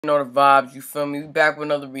You know the vibes, you feel me? We back with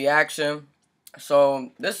another reaction. So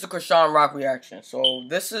this is a Chrisean Rock reaction. So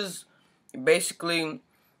this is basically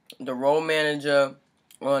the role manager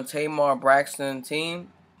on Tamar Braxton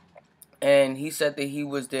team, and he said that he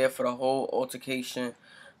was there for the whole altercation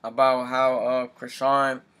about how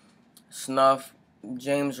Chrisean snuffed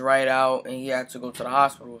James Wright out, and he had to go to the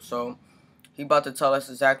hospital. So he about to tell us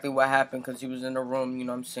exactly what happened because he was in the room, you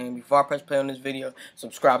know what I'm saying? Before I press play on this video,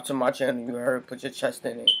 subscribe to my channel, you heard? Put your chest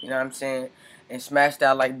in it, you know what I'm saying? And smash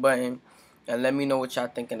that like button and let me know what y'all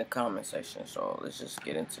think in the comment section. So let's just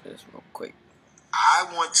get into this real quick. I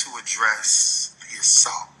want to address the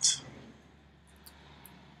assault.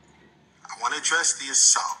 I want to address the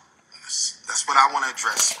assault. That's what I want to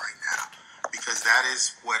address right now, because that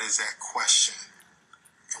is what is at question.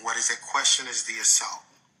 And what is at question is the assault.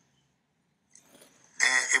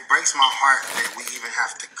 And it breaks my heart that we even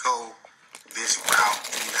have to go this route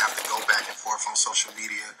and even have to go back and forth on social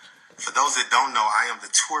media. For those that don't know, I am the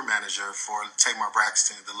tour manager for Tamar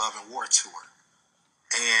Braxton, the Love and War tour.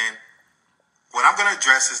 And what I'm going to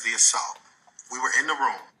address is the assault. We were in the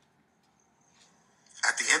room.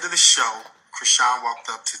 At the end of the show, Chrisean walked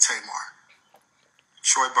up to Tamar.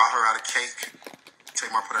 Troy brought her out a cake.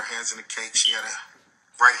 Tamar put her hands in the cake. She had a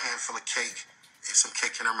right hand full of cake and some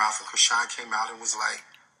cake in her mouth. And Chrisean came out and was like,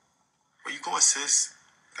 "Where you going, sis?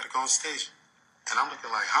 Gotta go on stage." And I'm looking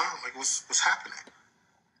like, huh? Like, what's happening?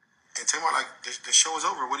 And Tamar like, the show is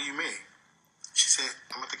over. What do you mean? She said,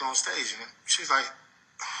 "I'm about to go on stage." And she's like,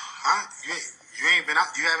 "Huh? You ain't been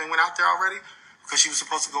out? You haven't went out there already?" Because she was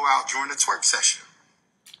supposed to go out during the twerk session.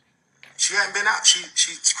 She hadn't been out.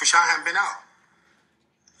 Chrisean hadn't been out.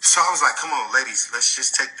 So I was like, "Come on, ladies, let's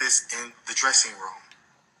just take this in the dressing room."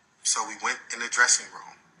 So we went in the dressing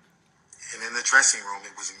room. And in the dressing room,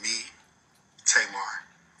 it was me, Tamar,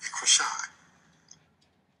 and Chrisean.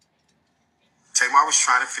 Tamar was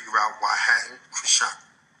trying to figure out why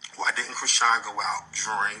didn't Chrisean go out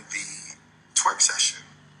during the twerk session?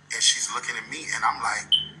 And she's looking at me, and I'm like,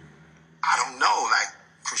 I don't know. Like,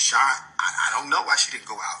 Chrisean, I don't know why she didn't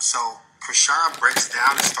go out. So Chrisean breaks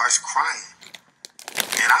down and starts crying.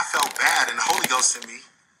 And I felt bad, and the Holy Ghost in me,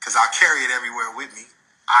 because I carry it everywhere with me,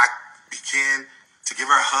 I began to give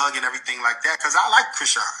her a hug and everything like that, because I like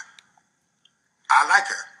Chrisean. I like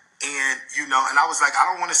her. And, and I was like, I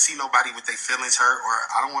don't want to see nobody with their feelings hurt, or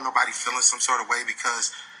I don't want nobody feeling some sort of way,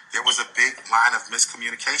 because there was a big line of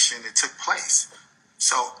miscommunication that took place.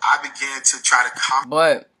 So I began to try to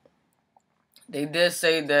But they did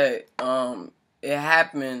say that it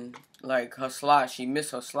happened like her slot. She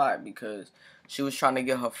missed her slot because she was trying to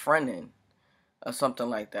get her friend in or something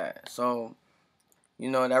like that. So,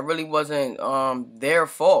 that really wasn't their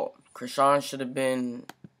fault. Chrisean should have been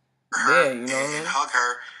there, you know what I mean? And hug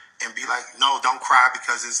her and be like, "No, don't cry,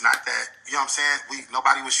 because it's not that." You know what I'm saying?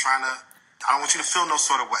 Nobody was trying to. I don't want you to feel no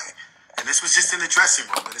sort of way. And this was just in the dressing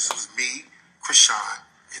room. And this was me, Chrisean,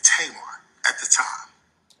 and Tamar at the time.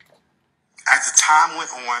 As the time went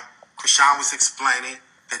on, Chrisean was explaining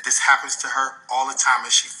that this happens to her all the time,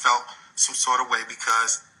 and she felt some sort of way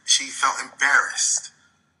because she felt embarrassed.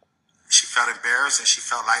 She felt embarrassed, and she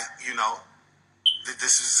felt like, that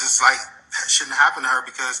this is just like, that shouldn't happen to her,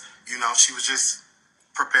 because, she was just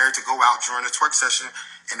prepared to go out during the twerk session,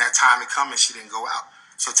 and that time had come and she didn't go out.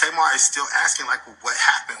 So Tamar is still asking, like, well, what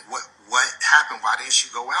happened? What happened? Why didn't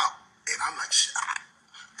she go out? And I'm like,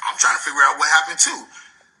 I'm trying to figure out what happened too.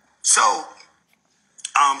 So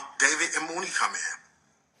David and Mooney come in.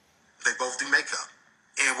 They both do makeup.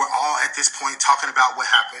 And we're all at this point talking about what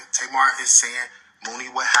happened. Tamar is saying, "Mooney,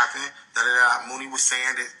 what happened?" Mooney was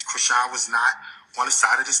saying that Chrisean was not on the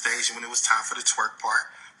side of the stage when it was time for the twerk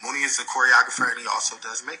part. Mooney is a choreographer, and he also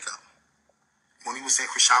does makeup. Mooney was saying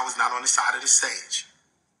Chrisean was not on the side of the stage.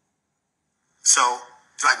 So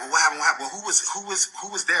it's like, well, what happened? What happened? Well, who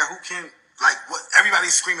was there? Who can, like, what?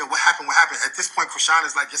 Everybody's screaming, "What happened? What happened?" At this point, Chrisean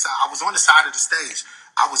is like, "Yes, I was on the side of the stage.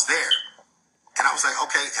 I was there." And I was like,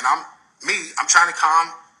 okay. And I'm trying to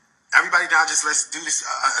calm everybody down. Just let's do this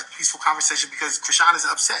a peaceful conversation, because Chrisean is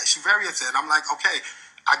upset. She's very upset. And I'm like, okay,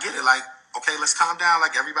 I get it. Like, okay, let's calm down.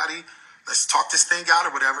 Like, everybody, let's talk this thing out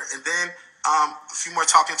or whatever. And then a few more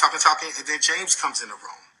talking. And then James comes in the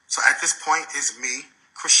room. So at this point, it's me,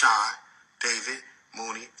 Chrisean, David,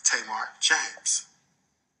 Mooney, Tamar, James.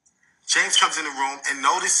 James comes in the room and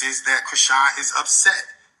notices that Chrisean is upset.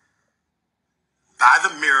 By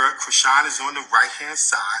the mirror, Chrisean is on the right-hand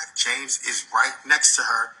side. James is right next to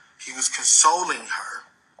her. He was consoling her.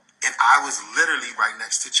 And I was literally right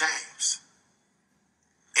next to James.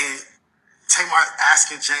 And Tamar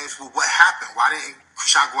asking James, well, what happened? Why didn't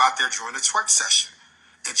Chrisean go out there during the twerk session?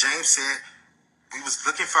 And James said, We was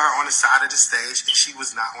looking for her on the side of the stage, and she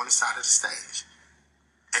was not on the side of the stage.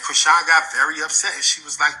 And Chrisean got very upset, and she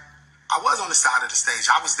was like, I was on the side of the stage.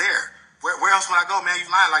 I was there. Where else would I go, man?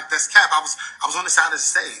 You lying. Like, that's cap. I was on the side of the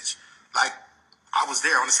stage. Like, I was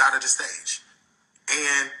there on the side of the stage.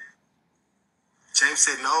 And James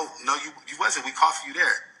said, no, you wasn't. We called for you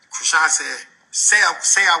there. Chrisean said, say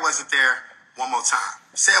I wasn't there one more time.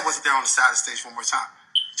 Say I wasn't there on the side of the stage one more time.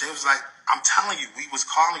 James was like, I'm telling you, we was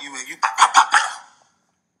calling you and you...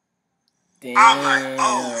 Damn, I'm like,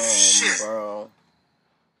 oh, shit. bro.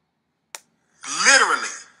 Literally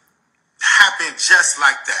happened just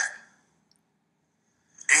like that.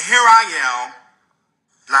 And here I am,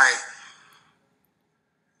 like,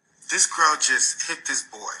 this girl just hit this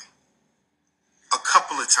boy a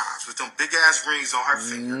couple of times with them big ass rings on her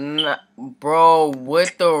finger. Nah, bro,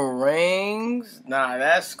 with the rings? Nah,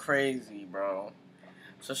 that's crazy, bro.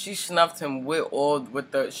 So she snuffed him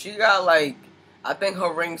she got like, I think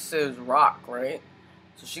her ring says rock, right?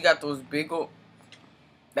 So she got those big old,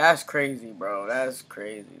 that's crazy, bro. That's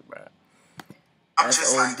crazy, bro. I'm That's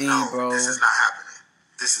just OD, like, no, bro. this is not happening.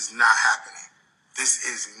 This is not happening. This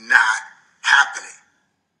is not happening.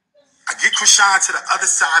 I get Chrisean to the other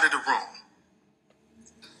side of the room.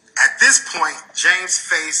 At this point, James'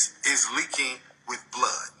 face is leaking with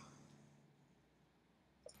blood.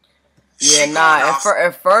 Yeah, nah.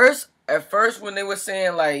 At first, when they were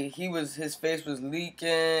saying like his face was leaking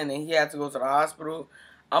and he had to go to the hospital,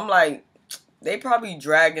 I'm like, they probably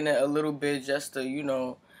dragging it a little bit just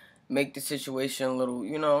to make the situation a little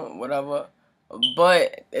whatever.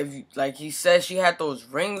 But if like he said, she had those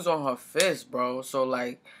rings on her fist, bro. So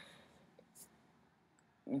like,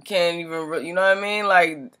 you can't even you know what I mean?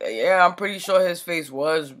 Like, yeah, I'm pretty sure his face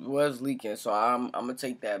was leaking. So I'm gonna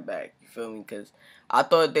take that back. You feel me? Because I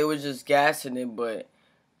thought they were just gassing it, but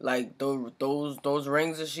like those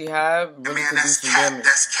rings that she had really could do some damage.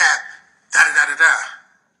 That's cap. Da da da da da.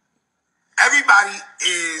 Everybody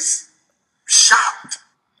is shocked.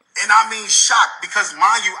 And I mean shocked because,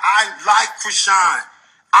 mind you, I like Chrisean.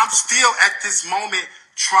 I'm still at this moment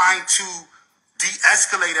trying to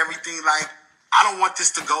de-escalate everything. Like, I don't want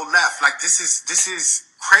this to go left. Like, this is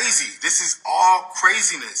crazy. This is all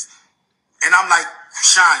craziness. And I'm like,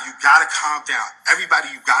 Chrisean, you gotta calm down. Everybody,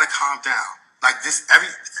 you gotta calm down. Like it's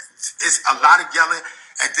a lot of yelling.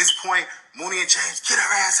 At this point, Mooney and James, get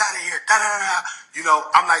her ass out of here. Da, da, da, da.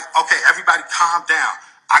 I'm like, okay, everybody calm down.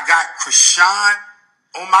 I got Chrisean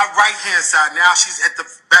on my right-hand side. Now she's at the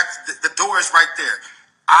back. The door is right there.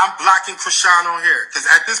 I'm blocking Chrisean on here. Because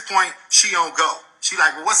at this point, she don't go. She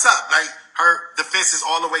like, well, what's up? Like, her defense is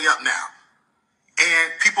all the way up now.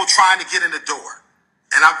 And people trying to get in the door.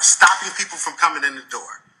 And I'm stopping people from coming in the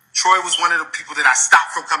door. Troy was one of the people that I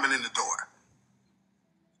stopped from coming in the door.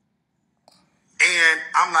 And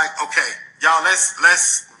I'm like, okay, y'all,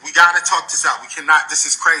 we gotta talk this out. We cannot, this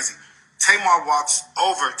is crazy. Tamar walks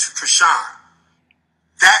over to Chrisean.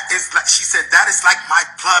 That is like, she said, that is like my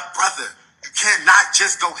blood brother. You cannot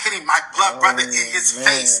just go hitting my blood brother in his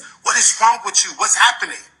face. What is wrong with you? What's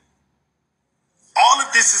happening? All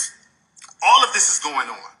of this is going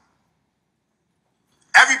on.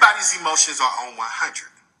 Everybody's emotions are on 100.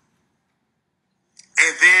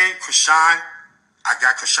 And then I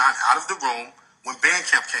got Chrisean out of the room when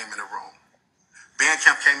Bandcamp came in the room.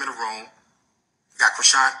 Bandcamp came in the room, got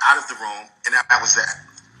Chrisean out of the room, and that was that.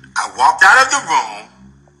 I walked out of the room,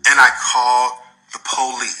 and I called the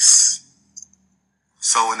police.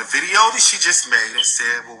 So in the video that she just made, it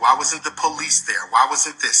said, well, why wasn't the police there? Why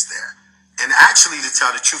wasn't this there? And actually, to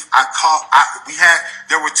tell the truth,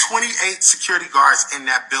 there were 28 security guards in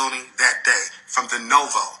that building that day from the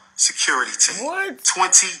Novo security team. What?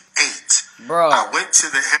 28. Bro. I went to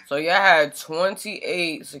the... So y'all had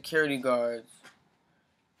 28 security guards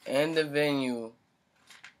in the venue,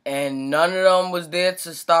 and none of them was there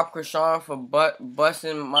to stop Chrisean from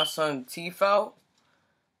busting my son's teeth out?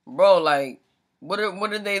 Bro, like, what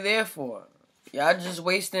are they there for? Y'all just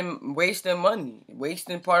wasting money,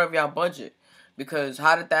 wasting part of y'all budget. Because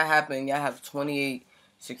how did that happen? Y'all have 28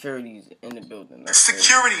 securities in the building.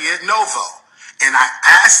 Security at Novo. And I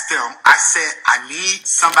asked them, I said, I need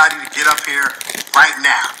somebody to get up here right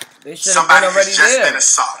now. They should have been already there. Somebody has just been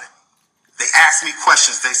assaulted. They asked me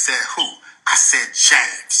questions. They said, who? I said,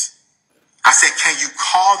 James. I said, can you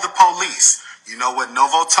call the police? You know what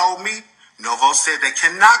Novo told me? Novo said they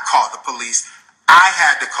cannot call the police. I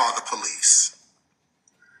had to call the police.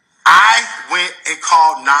 I went and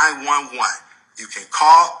called 911. You can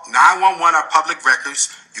call 911 our public records.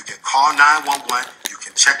 You can call 911. You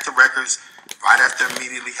can check the records. Right after it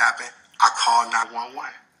immediately happened, I called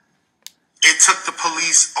 911. It took the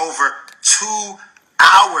police over 2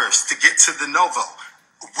 hours to get to the Novo.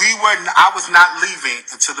 I was not leaving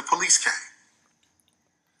until the police came.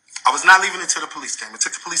 I was not leaving until the police came. It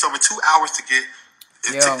took the police over 2 hours to get.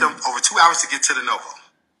 It took them over 2 hours to get to the Novo.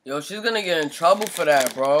 Yo, she's gonna get in trouble for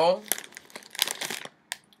that, bro.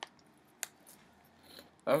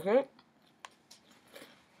 Okay.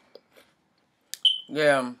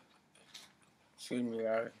 Yeah. Excuse me,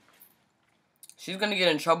 guys. She's gonna get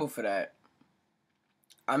in trouble for that.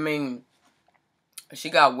 I mean, they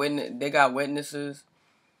got witnesses.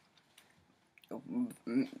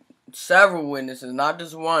 Several witnesses, not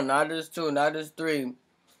just one, not just two, not just three.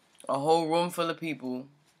 A whole room full of people.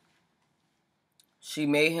 She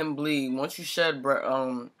made him bleed. Once you shed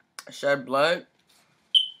blood,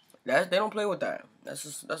 they don't play with that. That's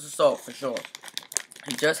assault for sure.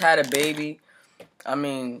 He just had a baby. I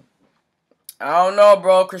mean, I don't know,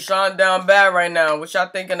 bro. Chrisean down bad right now. What y'all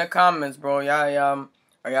think in the comments, bro? Y'all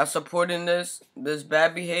are y'all supporting this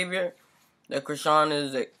bad behavior that Chrisean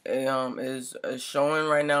is showing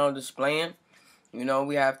right now, displaying? You know,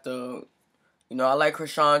 we have to. You know, I like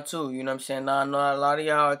Chrisean too. You know what I'm saying? Now I know a lot of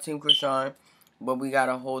y'all are Team Chrisean, but we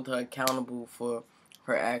gotta hold her accountable for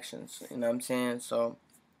her actions. You know what I'm saying? So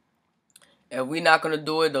if we not gonna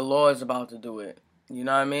do it, the law is about to do it. You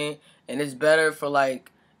know what I mean? And it's better for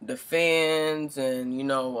like the fans and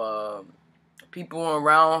people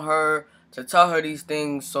around her to tell her these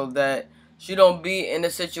things so that she don't be in a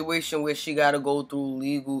situation where she gotta go through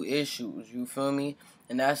legal issues. You feel me?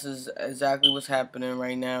 And that's exactly what's happening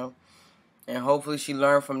right now. And hopefully she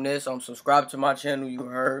learned from this. Subscribe to my channel, you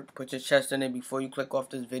heard. Put your chest in it before you click off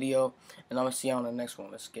this video. And I'm going to see you on the next one.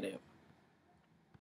 Let's get it.